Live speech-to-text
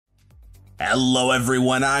Hello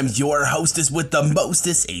everyone, I'm your hostess with the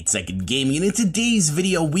mostest, 8-Second Gaming, and in today's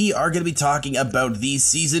video we are going to be talking about the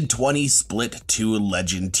Season 20 Split 2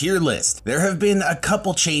 Legend tier list. There have been a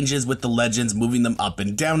couple changes with the legends, moving them up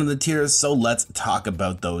and down in the tiers, so let's talk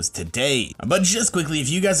about those today. But just quickly, if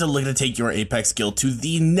you guys are looking to take your Apex skill to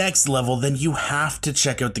the next level, then you have to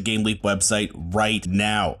check out the GameLeap website right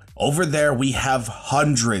now. Over there, we have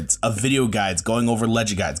hundreds of video guides going over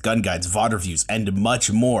legend guides, gun guides, VOD reviews, and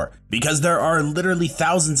much more. Because there are literally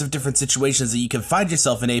thousands of different situations that you can find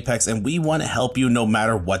yourself in Apex, and we want to help you no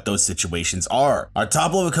matter what those situations are. Our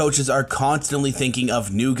top level coaches are constantly thinking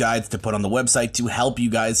of new guides to put on the website to help you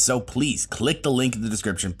guys, so please click the link in the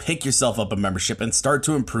description, pick yourself up a membership, and start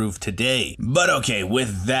to improve today. But okay,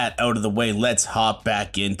 with that out of the way, let's hop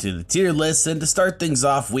back into the tier list, and to start things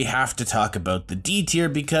off, we have to talk about the D tier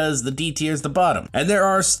because the D tier is the bottom. And there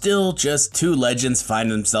are still just two legends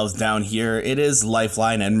finding themselves down here. It is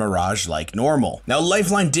Lifeline and Mirage like normal. Now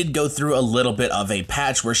Lifeline did go through a little bit of a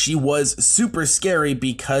patch where she was super scary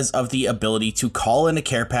because of the ability to call in a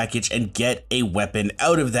care package and get a weapon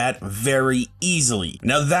out of that very easily.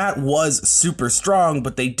 Now that was super strong,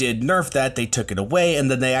 but they did nerf that, they took it away,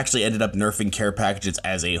 and then they actually ended up nerfing care packages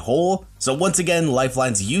as a whole. So once again,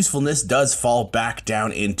 Lifeline's usefulness does fall back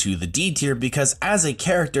down into the D tier because as a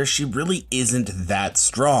character, she really isn't that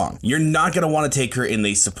strong. You're not going to want to take her in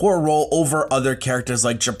the support role over other characters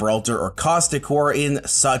like Gibraltar or Caustic who are in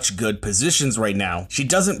such good positions right now. She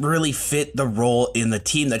doesn't really fit the role in the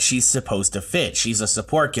team that she's supposed to fit. She's a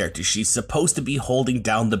support character. She's supposed to be holding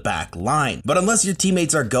down the back line. But unless your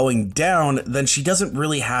teammates are going down, then she doesn't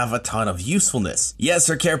really have a ton of usefulness. Yes,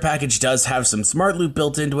 her care package does have some smart loot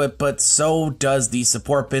built into it, but so does the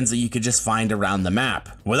support bins that you could just find around the map.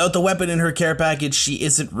 Without the weapon in her care package, she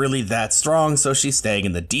isn't really that strong, so she's staying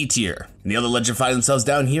in the D tier. The other legend finding themselves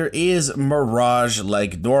down here is Mirage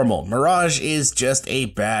like normal. Mirage is just a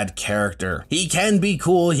bad character. He can be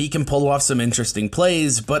cool, he can pull off some interesting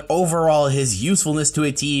plays, but overall his usefulness to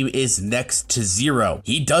a team is next to zero.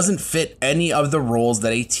 He doesn't fit any of the roles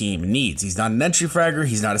that a team needs. He's not an entry fragger,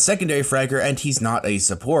 he's not a secondary fragger, and he's not a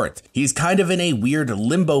support. He's kind of in a weird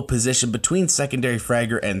limbo position between secondary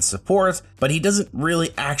fragger and support, but he doesn't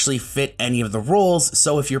really actually fit any of the roles,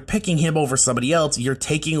 so if you're picking him over somebody else, you're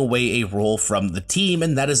taking away a role from the team,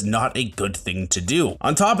 and that is not a good thing to do.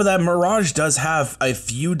 On top of that, Mirage does have a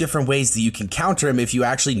few different ways that you can counter him if you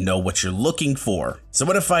actually know what you're looking for. So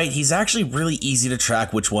in a fight, he's actually really easy to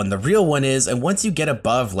track which one the real one is, and once you get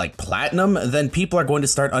above like platinum, then people are going to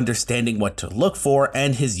start understanding what to look for,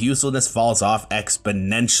 and his usefulness falls off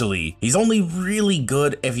exponentially. He's only really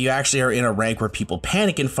good if you actually are in a rank where people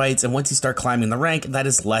panic in fights, and once you start climbing the rank, that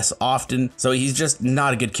is less often, so he's just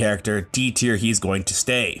not a good character. D tier he's going to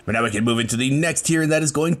stay. But now we can move into the next tier, and that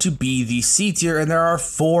is going to be the C tier, and there are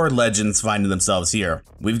 4 legends finding themselves here.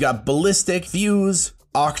 We've got Ballistic, Fuse,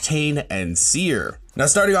 Octane, and Seer. Now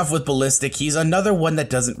starting off with Ballistic, he's another one that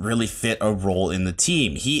doesn't really fit a role in the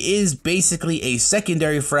team. He is basically a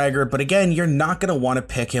secondary fragger, but again, you're not going to want to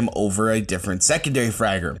pick him over a different secondary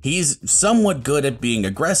fragger. He's somewhat good at being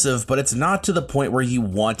aggressive, but it's not to the point where you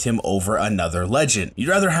want him over another legend. You'd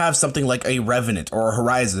rather have something like a Revenant or a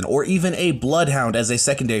Horizon or even a Bloodhound as a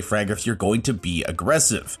secondary fragger if you're going to be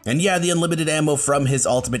aggressive. And yeah, the unlimited ammo from his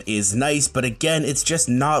ultimate is nice, but again, it's just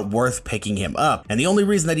not worth picking him up. And the only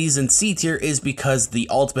reason that he's in C tier is because the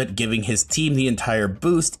ultimate giving his team the entire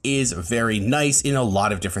boost is very nice in a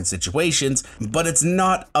lot of different situations, but it's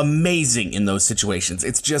not amazing in those situations.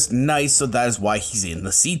 It's just nice, so that is why he's in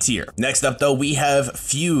the C tier. Next up though, we have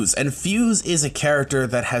Fuse, and Fuse is a character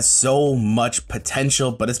that has so much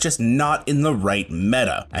potential, but it's just not in the right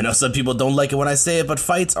meta. I know some people don't like it when I say it, but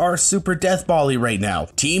fights are super deathbally right now.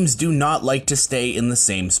 Teams do not like to stay in the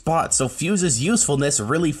same spot, so Fuse's usefulness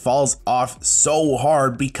really falls off so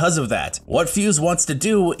hard because of that. What Fuse wants to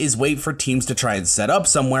do is wait for teams to try and set up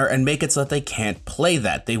somewhere and make it so that they can't play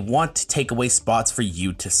that. They want to take away spots for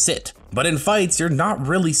you to sit. But in fights, you're not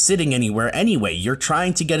really sitting anywhere anyway. You're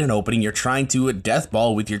trying to get an opening, you're trying to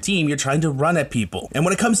deathball with your team, you're trying to run at people. And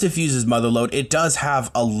when it comes to Fuse's Motherload, it does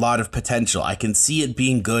have a lot of potential. I can see it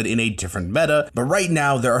being good in a different meta, but right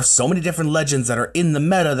now there are so many different legends that are in the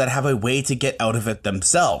meta that have a way to get out of it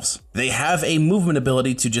themselves. They have a movement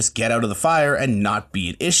ability to just get out of the fire and not be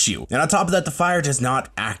an issue. And on top of that, the fire does not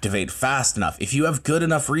activate fast enough. If you have good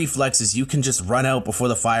enough reflexes, you can just run out before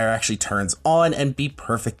the fire actually turns on and be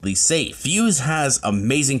perfectly safe. hey, Fuse has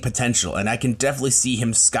amazing potential, and I can definitely see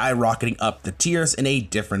him skyrocketing up the tiers in a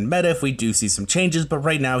different meta if we do see some changes, but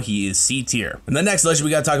right now he is C tier. And the next legend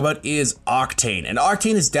we gotta talk about is Octane, and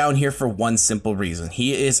Octane is down here for one simple reason.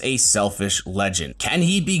 He is a selfish legend. Can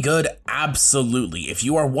he be good? Absolutely. If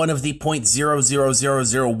you are one of the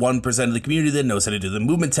 0.00001% of the community that knows how to do the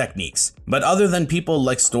movement techniques. But other than people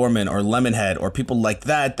like Stormin or Lemonhead or people like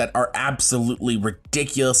that are absolutely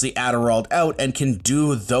ridiculously Adderalled out and can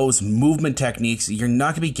do those movement techniques, you're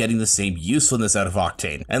not gonna be getting the same usefulness out of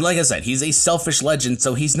Octane. And like I said, he's a selfish legend,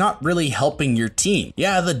 so he's not really helping your team.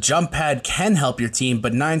 Yeah, the jump pad can help your team,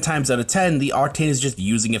 but 9 times out of 10, the Octane is just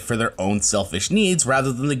using it for their own selfish needs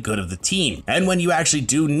rather than the good of the team. And when you actually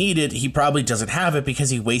do need it, he probably doesn't have it because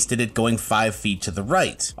he wasted it going 5 feet to the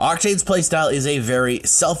right. Octane's playstyle is a very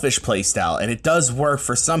selfish playstyle, and it does work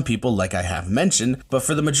for some people like I have mentioned, but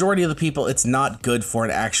for the majority of the people, it's not good for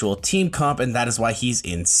an actual team comp, and that is why he's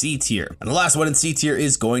in C tier. And the last one in C tier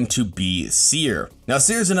is going to be Seer. Now,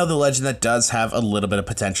 Seer is another legend that does have a little bit of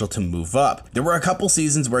potential to move up. There were a couple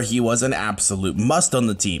seasons where he was an absolute must on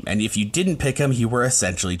the team, and if you didn't pick him, you were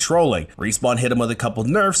essentially trolling. Respawn hit him with a couple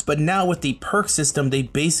nerfs, but now with the perk system, they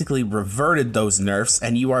basically reverted those nerfs,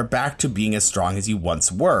 and you are back to being as strong as you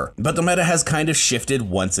once were. But the meta has kind of shifted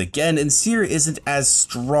once again, and Seer isn't as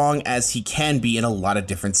strong as he can be in a lot of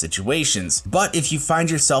different situations. But if you find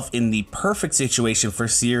yourself in the perfect situation for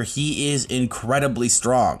Seer, he is incredibly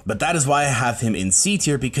strong. But that is why I have him in C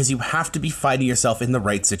tier, because you have to be finding yourself in the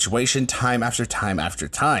right situation time after time after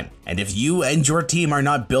time. And if you and your team are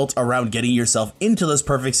not built around getting yourself into those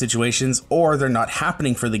perfect situations, or they're not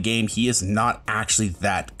happening for the game, he is not actually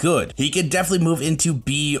that good. He could definitely move into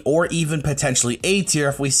B or even potentially A tier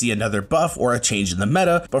if we see another buff or a change in the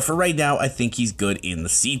meta, but for right now, I think he's good in the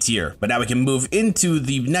C tier. But now we can move into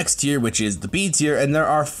the next tier, which is the B tier, and there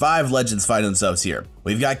are 5 legends finding themselves here.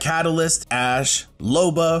 We've got Catalyst, Ashe,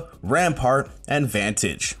 Loba, Rampart, and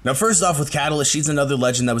Vantage. Now first off with Catalyst, she's another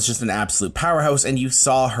legend that was just an absolute powerhouse and you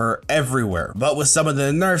saw her everywhere. But with some of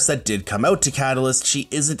the nerfs that did come out to Catalyst, she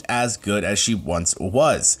isn't as good as she once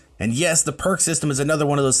was. And yes, the perk system is another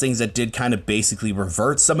one of those things that did kind of basically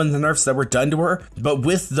revert some of the nerfs that were done to her. But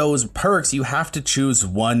with those perks, you have to choose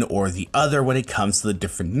one or the other when it comes to the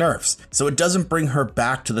different nerfs. So it doesn't bring her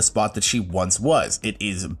back to the spot that she once was. It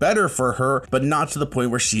is better for her, but not to the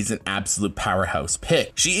point where she's an absolute powerhouse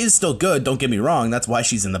pick. She is still good, don't get me wrong. That's why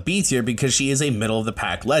she's in the B tier, because she is a middle of the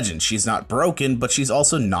pack legend. She's not broken, but she's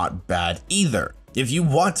also not bad either. If you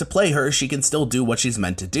want to play her, she can still do what she's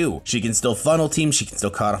meant to do. She can still funnel team, she can still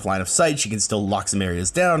cut off line of sight, she can still lock some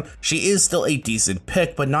areas down. She is still a decent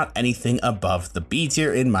pick, but not anything above the B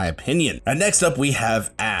tier in my opinion. And next up we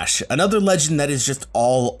have Ashe, another legend that is just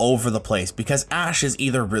all over the place, because Ashe is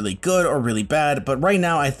either really good or really bad, but right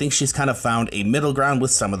now I think she's kind of found a middle ground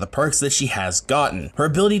with some of the perks that she has gotten. Her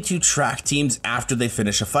ability to track teams after they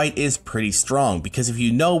finish a fight is pretty strong, because if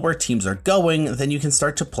you know where teams are going, then you can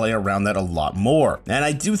start to play around that a lot more. And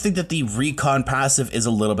I do think that the recon passive is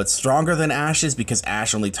a little bit stronger than Ashe's, because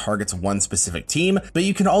Ashe only targets one specific team, but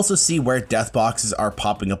you can also see where death boxes are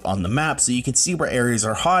popping up on the map, so you can see where areas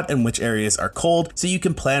are hot and which areas are cold, so you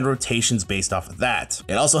can plan rotations based off of that.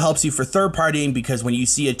 It also helps you for third partying, because when you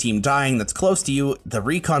see a team dying that's close to you, the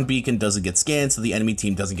recon beacon doesn't get scanned, so the enemy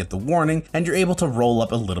team doesn't get the warning, and you're able to roll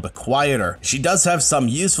up a little bit quieter. She does have some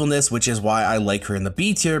usefulness, which is why I like her in the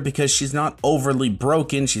B tier, because she's not overly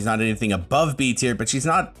broken, she's not anything above B tier, but she's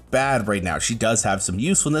not bad right now. She does have some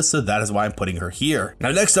usefulness, so that is why I'm putting her here.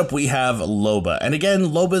 Now next up we have Loba, and again,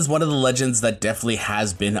 Loba is one of the legends that definitely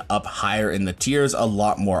has been up higher in the tiers a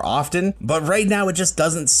lot more often, but right now it just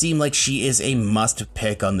doesn't seem like she is a must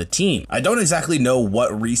pick on the team. I don't exactly know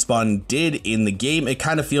what Respawn did in the game. It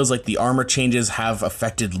kind of feels like the armor changes have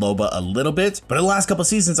affected Loba a little bit, but in the last couple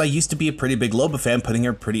seasons I used to be a pretty big Loba fan, putting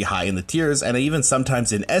her pretty high in the tiers, and even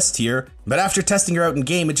sometimes in S tier, but after testing her out in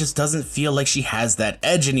game, it just doesn't feel like she has that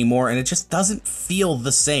edge anymore, and it just doesn't feel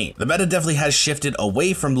the same. The meta definitely has shifted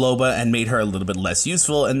away from Loba and made her a little bit less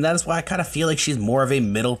useful, and that is why I kind of feel like she's more of a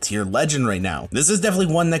middle tier legend right now. This is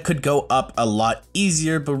definitely one that could go up a lot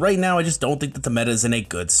easier, but right now I just don't think that the meta is in a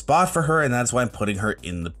good spot for her, and that's why I'm putting her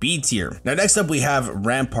in the B tier. Now next up we have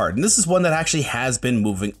Rampart, and this is one that actually has been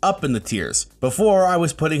moving up in the tiers. Before I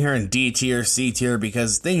was putting her in D tier, C tier,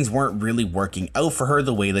 because things weren't really working out for her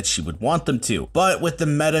the way that she would want them to. But with the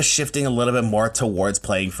meta shifting a little bit more towards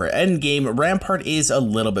playing for endgame, Rampart is a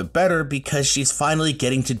little bit better because she's finally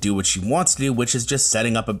getting to do what she wants to do, which is just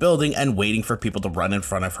setting up a building and waiting for people to run in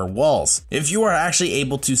front of her walls. If you are actually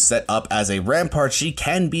able to set up as a Rampart, she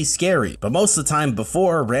can be scary, but most of the time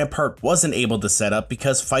before, Rampart wasn't able to set up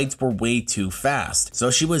because fights were way too fast.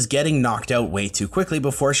 So she was getting knocked out way too quickly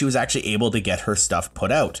before she was actually able to get her stuff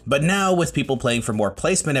put out. But now with people playing for more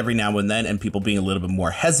placement every now and then and people being a little bit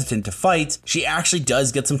more hesitant to fight, she actually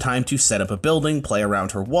does get some time to set up a building, play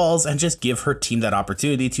around her walls, and just give her team that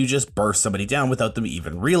opportunity to just burst somebody down without them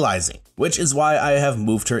even realizing, which is why I have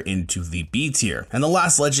moved her into the B tier. And the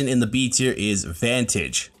last legend in the B tier is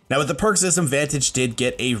Vantage. Now with the perk system, Vantage did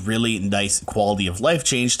get a really nice quality of life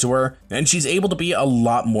change to her, and she's able to be a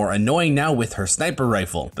lot more annoying now with her sniper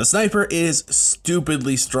rifle. The sniper is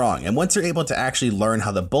stupidly strong, and once you're able to actually learn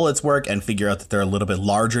how the bullets work and figure out that they're a little bit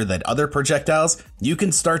larger than other projectiles, you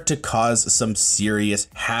can start to cause some serious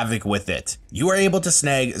havoc with it. You are able to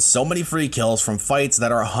snag so many free kills from fights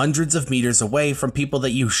that are hundreds of meters away from people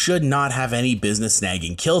that you should not have any business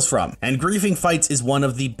snagging kills from. And griefing fights is one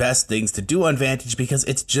of the best things to do on Vantage because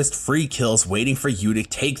it's just free kills waiting for you to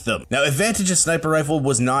take them. Now, if Vantage's sniper rifle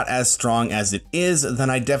was not as strong as it is, then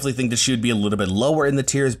I definitely think that she would be a little bit lower in the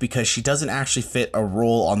tiers because she doesn't actually fit a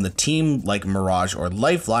role on the team like Mirage or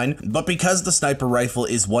Lifeline, but because the sniper rifle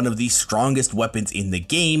is one of the strongest weapons in the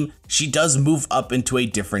game, she does move up into a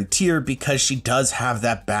different tier because she does have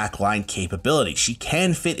that backline capability. She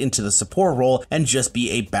can fit into the support role and just be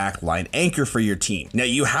a backline anchor for your team. Now,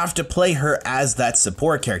 you have to play her as that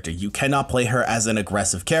support character. You cannot play her as an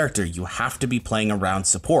aggressive character. You have to be playing around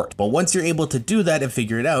support. But once you're able to do that and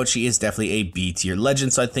figure it out, she is definitely a B tier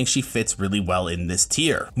legend, so I think she fits really well in this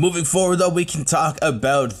tier. Moving forward though, we can talk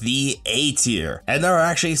about the A tier. And there are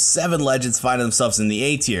actually 7 legends finding themselves in the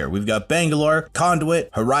A tier. We've got Bangalore, Conduit,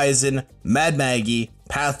 Horizon, Mad Maggie,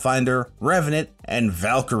 Pathfinder, Revenant, and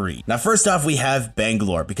Valkyrie. Now, first off, we have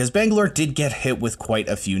Bangalore, because Bangalore did get hit with quite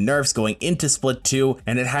a few nerfs going into Split 2,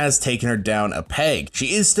 and it has taken her down a peg. She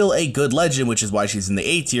is still a good legend, which is why she's in the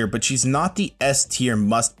A tier, but she's not the S tier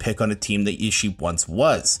must pick on a team that she once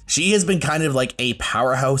was. She has been kind of like a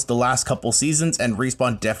powerhouse the last couple seasons, and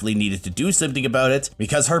Respawn definitely needed to do something about it,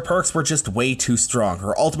 because her perks were just way too strong.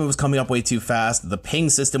 Her ultimate was coming up way too fast, the ping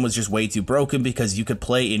system was just way too broken because you could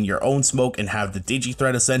play in your own smoke and have the digi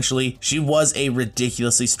threat essentially. She was a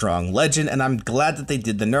ridiculously strong legend, and I'm glad that they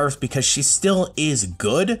did the nerfs because she still is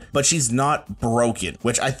good, but she's not broken,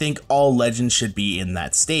 which I think all legends should be in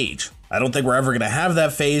that stage. I don't think we're ever going to have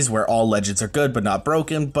that phase where all legends are good but not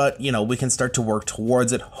broken, but you know, we can start to work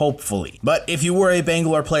towards it, hopefully. But if you were a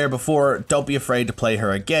Bangalore player before, don't be afraid to play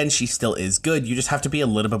her again. She still is good. You just have to be a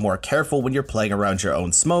little bit more careful when you're playing around your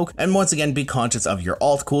own smoke, and once again, be conscious of your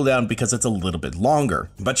ult cooldown because it's a little bit longer.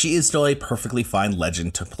 But she is still a perfectly fine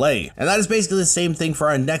legend to play. And that is basically the same thing for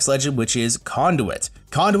our next legend, which is Conduit.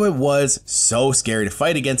 Conduit was so scary to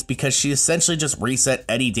fight against because she essentially just reset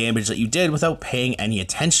any damage that you did without paying any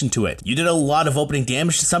attention to it. You did a lot of opening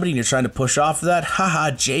damage to somebody and you're trying to push off of that.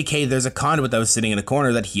 Haha, JK, there's a Conduit that was sitting in a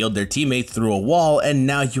corner that healed their teammate through a wall, and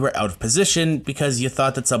now you are out of position because you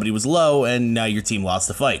thought that somebody was low and now your team lost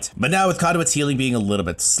the fight. But now with Conduit's healing being a little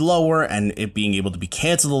bit slower and it being able to be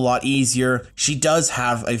canceled a lot easier, she does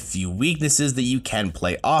have a few weaknesses that you can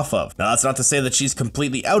play off of. Now that's not to say that she's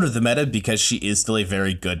completely out of the meta because she is still a very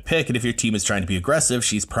good pick, and if your team is trying to be aggressive,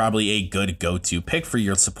 she's probably a good go-to pick for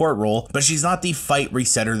your support role, but she's not the fight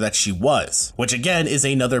resetter that she was, which again is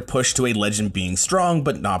another push to a legend being strong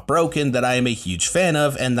but not broken that I am a huge fan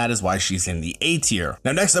of, and that is why she's in the A tier.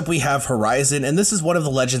 Now next up we have Horizon, and this is one of the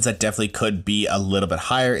legends that definitely could be a little bit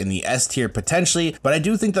higher in the S tier potentially, but I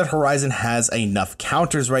do think that Horizon has enough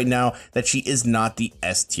counters right now that she is not the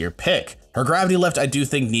S tier pick. Her gravity lift I do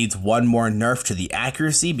think needs one more nerf to the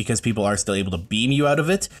accuracy because people are still able to beam you out of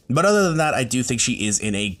it, but other than that I do think she is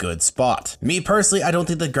in a good spot. Me personally, I don't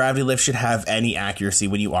think the gravity lift should have any accuracy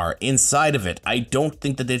when you are inside of it. I don't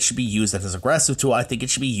think that it should be used as an aggressive tool, I think it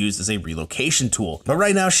should be used as a relocation tool. But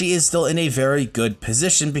right now she is still in a very good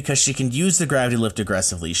position because she can use the gravity lift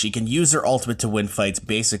aggressively, she can use her ultimate to win fights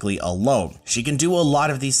basically alone. She can do a lot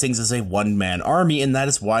of these things as a one-man army, and that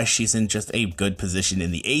is why she's in just a good position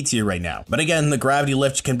in the A tier right now. But again, the gravity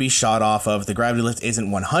lift can be shot off of, the gravity lift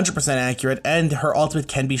isn't 100% accurate, and her ultimate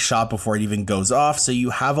can be shot before it even goes off, so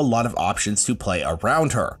you have a lot of options to play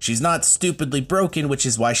around her. She's not stupidly broken, which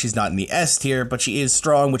is why she's not in the S tier, but she is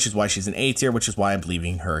strong, which is why she's in A tier, which is why I'm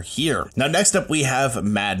leaving her here. Now next up we have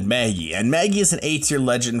Mad Maggie, and Maggie is an A tier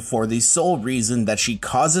legend for the sole reason that she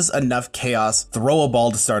causes enough chaos, throw a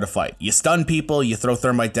ball to start a fight. You stun people, you throw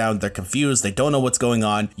thermite down, they're confused, they don't know what's going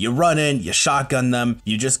on, you run in, you shotgun them,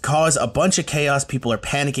 you just cause a bunch of chaos, people are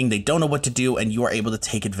panicking, they don't know what to do, and you are able to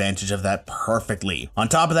take advantage of that perfectly. On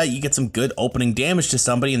top of that, you get some good opening damage to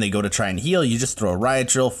somebody and they go to try and heal, you just throw a riot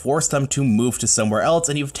drill, force them to move to somewhere else,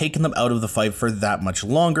 and you've taken them out of the fight for that much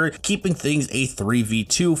longer, keeping things a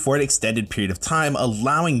 3v2 for an extended period of time,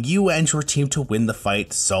 allowing you and your team to win the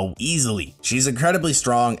fight so easily. She's incredibly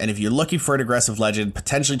strong, and if you're looking for an aggressive legend,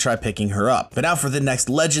 potentially try picking her up. But now for the next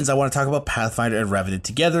legends, I want to talk about Pathfinder and Revenant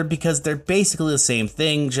together because they're basically the same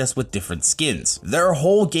thing, just with different skins. Their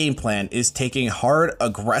whole game plan is taking hard,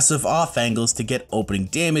 aggressive off angles to get opening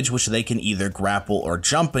damage, which they can either grapple or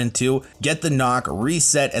jump into, get the knock,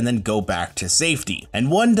 reset, and then go back to safety.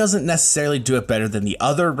 And one doesn't necessarily do it better than the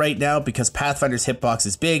other right now because Pathfinder's hitbox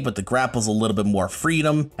is big, but the grapple's a little bit more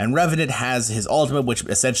freedom, and Revenant has his ultimate, which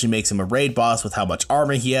essentially makes him a raid boss with how much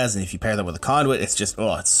armor he has, and if you pair that with a conduit, it's just,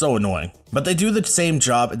 oh, it's so annoying. But they do the same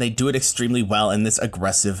job and they do it extremely well in this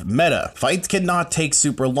aggressive meta. Fights cannot take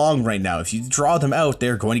super long right now. If you draw them out,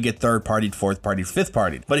 they're going to get third partied, fourth partied, fifth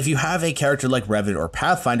partied. But if you have a character like Revenant or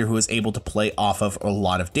Pathfinder who is able to play off of a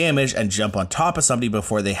lot of damage and jump on top of somebody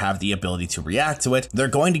before they have the ability to react to it, they're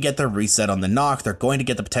going to get their reset on the knock, they're going to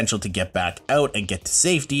get the potential to get back out and get to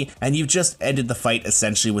safety, and you've just ended the fight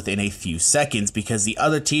essentially within a few seconds because the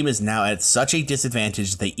other team is now at such a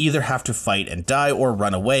disadvantage they either have to fight and die or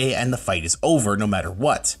run away, and the fight is over no matter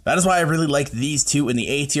what. That is why I really like these two in the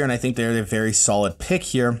A tier, and I think they're a very solid pick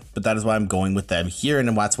here, but that is why I'm going with them here,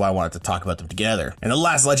 and that's why I wanted to talk about them together. And the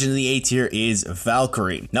last legend in the A tier is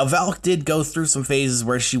Valkyrie. Now Valk did go through some phases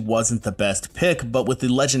where she wasn't the best pick, but with the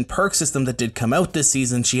legend perk system that did come out this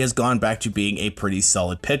season, she has gone back to being a pretty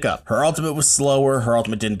solid pickup. Her ultimate was slower, her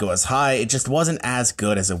ultimate didn't go as high, it just wasn't as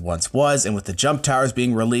good as it once was, and with the jump towers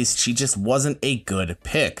being released, she just wasn't a good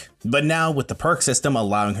pick. But now with the perk system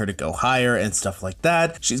allowing her to go higher and stuff like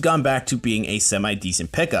that, she's gone back to being a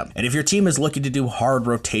semi-decent pickup. And if your team is looking to do hard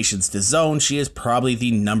rotations to zone, she is probably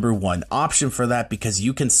the #1 option for that because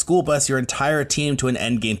you can school bus your entire team to an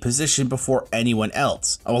endgame position before anyone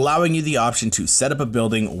else, allowing you the option to set up a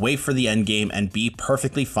building, wait for the endgame, and be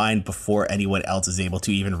perfectly fine before anyone else is able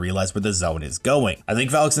to even realize where the zone is going. I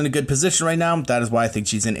think Valk's in a good position right now. That is why I think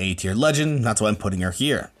she's an A tier legend. That's why I'm putting her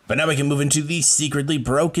here. But now we can move into the secretly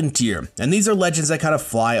broken tier. And these are legends that kind of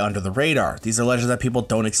fly under the radar. These are legends that people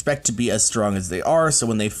don't expect to be as strong as they are, so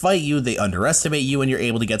when they fight you, they underestimate you and you're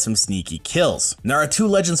able to get some sneaky kills. Now our two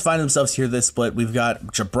legends find themselves here this split. We've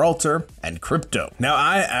got Gibraltar and Crypto. Now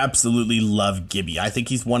I absolutely love Gibby. I think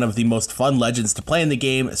he's one of the most fun legends to play in the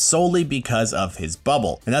game solely because of his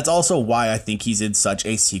bubble. And that's also why I think he's in such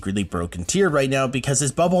a secretly broken tier right now, because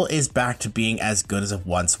his bubble is back to being as good as it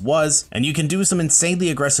once was, and you can do some insanely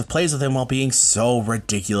aggressive plays with him while being so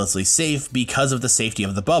ridiculously safe because of the safety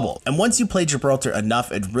of the bubble. And once you play Gibraltar enough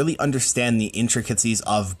and really understand the intricacies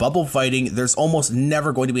of bubble fighting, there's almost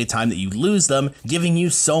never going to be a time that you lose them, giving you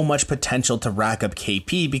so much potential to rack up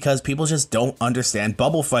KP because people just don't understand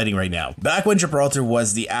bubble fighting right now. Back when Gibraltar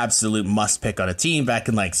was the absolute must pick on a team back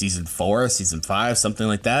in like season 4, season 5, something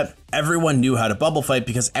like that, everyone knew how to bubble fight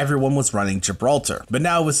because everyone was running Gibraltar. But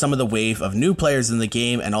now with some of the wave of new players in the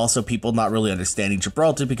game and also people not really understanding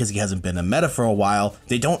Gibraltar because he hasn't been a meta for a while,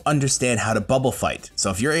 they don't understand how to bubble fight. So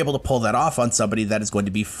if you're able to pull that off on somebody, that is going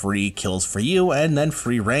to be free kills for you and then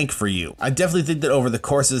free rank for you. I definitely think that over the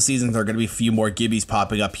course of the season, there are going to be a few more Gibbies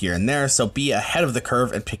popping up here and there, so be ahead of the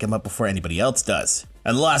curve and pick him up before anybody else does.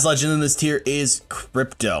 And the last legend in this tier is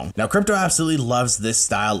Crypto. Now Crypto absolutely loves this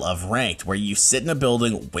style of ranked, where you sit in a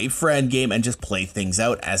building, wait for endgame, and just play things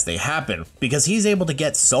out as they happen, because he's able to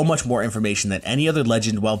get so much more information than any other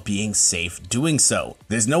legend while being safe doing so.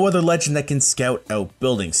 There's no other legend that can scout out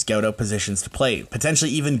buildings, scout out positions to play, potentially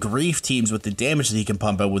even grief teams with the damage that he can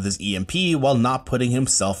pump out with his EMP while not putting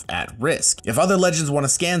himself at risk. If other legends want to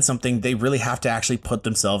scan something, they really have to actually put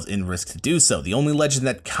themselves in risk to do so. The only legend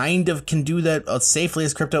that kind of can do that safely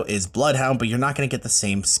as Crypto is Bloodhound, but you're not going to get the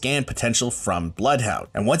same scan potential from Bloodhound.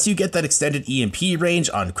 And once you get that extended EMP range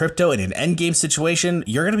on Crypto in an endgame situation,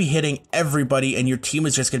 you're going to be hitting everybody and your team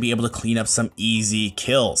is just going to be able to clean up some easy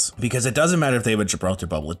kills. Because it doesn't matter if they have a Gibraltar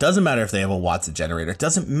bubble, it doesn't matter if they have a Watson generator, it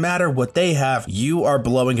doesn't matter what they have, you are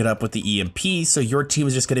blowing it up with the EMP, so your team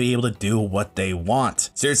is just going to be able to do what they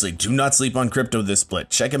want. Seriously, do not sleep on Crypto this split.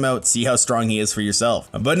 Check him out, see how strong he is for yourself.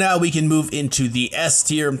 But now we can move into the S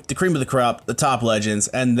tier, the cream of the crop, the top legend, legends,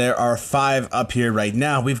 and there are 5 up here right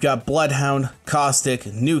now. We've got Bloodhound, Caustic,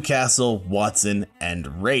 Newcastle, Watson,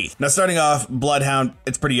 and Wraith. Now starting off, Bloodhound,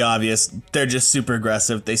 it's pretty obvious. They're just super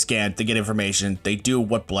aggressive. They scan, they get information, they do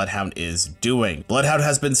what Bloodhound is doing. Bloodhound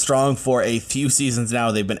has been strong for a few seasons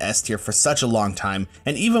now. They've been S tier for such a long time,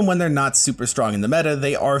 and even when they're not super strong in the meta,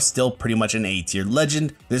 they are still pretty much an A tier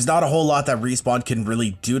legend. There's not a whole lot that Respawn can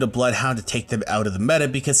really do to Bloodhound to take them out of the meta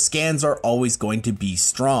because scans are always going to be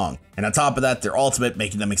strong. And on top of that, their ultimate,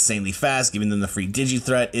 making them insanely fast, giving them the free digi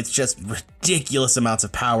threat. It's just ridiculous amounts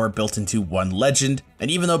of power built into one legend. And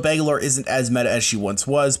even though Bangalore isn't as meta as she once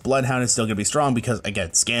was, Bloodhound is still going to be strong because,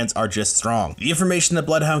 again, scans are just strong. The information that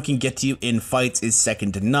Bloodhound can get to you in fights is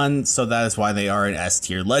second to none, so that is why they are an S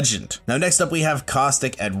tier legend. Now next up we have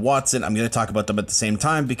Caustic and Watson. I'm going to talk about them at the same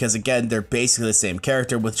time because, again, they're basically the same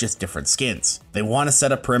character with just different skins. They want to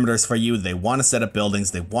set up perimeters for you, they want to set up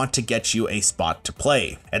buildings, they want to get you a spot to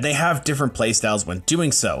play. And they have different playstyles when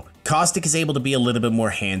doing so. Caustic is able to be a little bit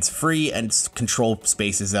more hands-free and control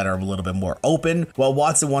spaces that are a little bit more open, while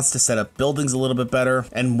Watson wants to set up buildings a little bit better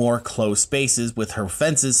and more closed spaces with her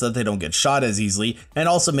fences so that they don't get shot as easily, and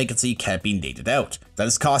also make it so you can't be naded out. That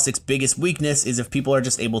is Caustic's biggest weakness, is if people are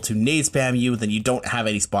just able to nade spam you, then you don't have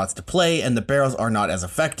any spots to play and the barrels are not as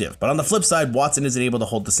effective. But on the flip side, Watson isn't able to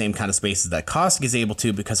hold the same kind of spaces that Caustic is able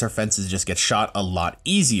to because her fences just get shot a lot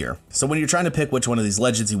easier. So when you're trying to pick which one of these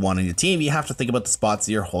legends you want on your team, you have to think about the spots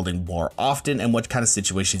that you're holding more often and what kind of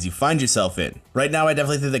situations you find yourself in. Right now, I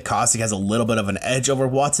definitely think that Caustic has a little bit of an edge over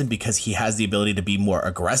Watson because he has the ability to be more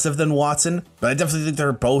aggressive than Watson, but I definitely think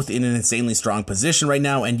they're both in an insanely strong position right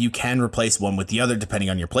now, and you can replace one with the other depending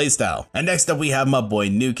on your playstyle. And next up we have my boy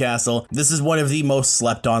Newcastle. This is one of the most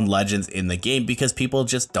slept on legends in the game because people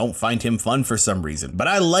just don't find him fun for some reason. But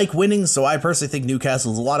I like winning, so I personally think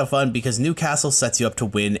Newcastle is a lot of fun because Newcastle sets you up to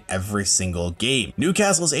win every single game.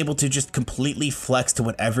 Newcastle is able to just completely flex to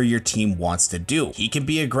whatever your team wants to do. He can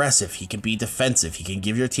be aggressive, he can be defensive, he can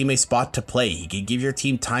give your team a spot to play, he can give your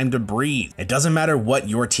team time to breathe. It doesn't matter what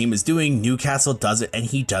your team is doing, Newcastle does it and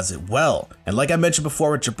he does it well. And like I mentioned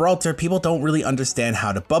before with Gibraltar, people don't really understand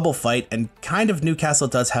how to bubble fight, and kind of Newcastle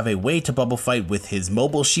does have a way to bubble fight with his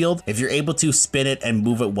mobile shield. If you're able to spin it and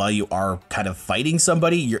move it while you are kind of fighting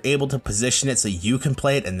somebody, you're able to position it so you can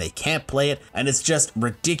play it and they can't play it, and it's just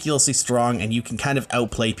ridiculously strong and you can kind of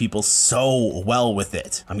outplay people so well with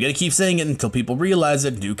it. I'm gonna keep saying it until people realize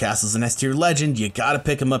that Newcastle's an S tier legend. You gotta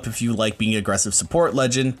pick him up if you like being an aggressive support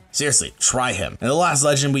legend. Seriously, try him. And the last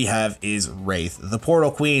legend we have is Wraith, the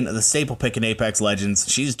Portal Queen, the staple pick in Apex Legends.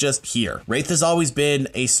 She's just here. Wraith has always been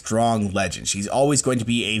a strong legend. She's always going to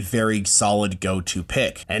be a very solid go-to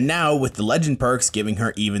pick. And now with the legend perks giving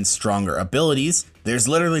her even stronger abilities, there's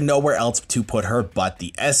literally nowhere else to put her but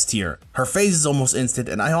the S tier. Her phase is almost instant,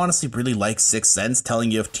 and I honestly really like Sixth Sense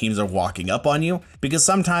telling you if teams are walking up on you, because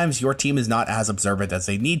sometimes your team is not as observant as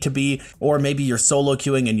they need to be, or maybe you're solo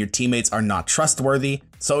queuing and your teammates are not trustworthy.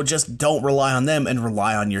 So just don't rely on them and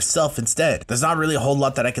rely on yourself instead. There's not really a whole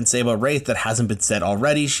lot that I can say about Wraith that hasn't been said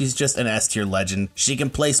already. She's just an S tier legend. She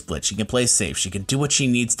can play split, she can play safe, she can do what she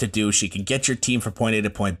needs to do, she can get your team from point A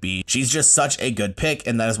to point B. She's just such a good pick,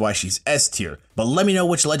 and that is why she's S tier. But let me know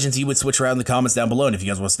which legends you would switch around in the comments down below, and if you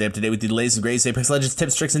guys want to stay up to date with the latest and greatest Apex Legends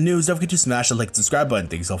tips, tricks, and news, don't forget to smash the like and subscribe button.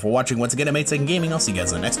 Thanks all for watching. Once again, I'm 8 Second Gaming. I'll see you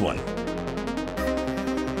guys in the next one.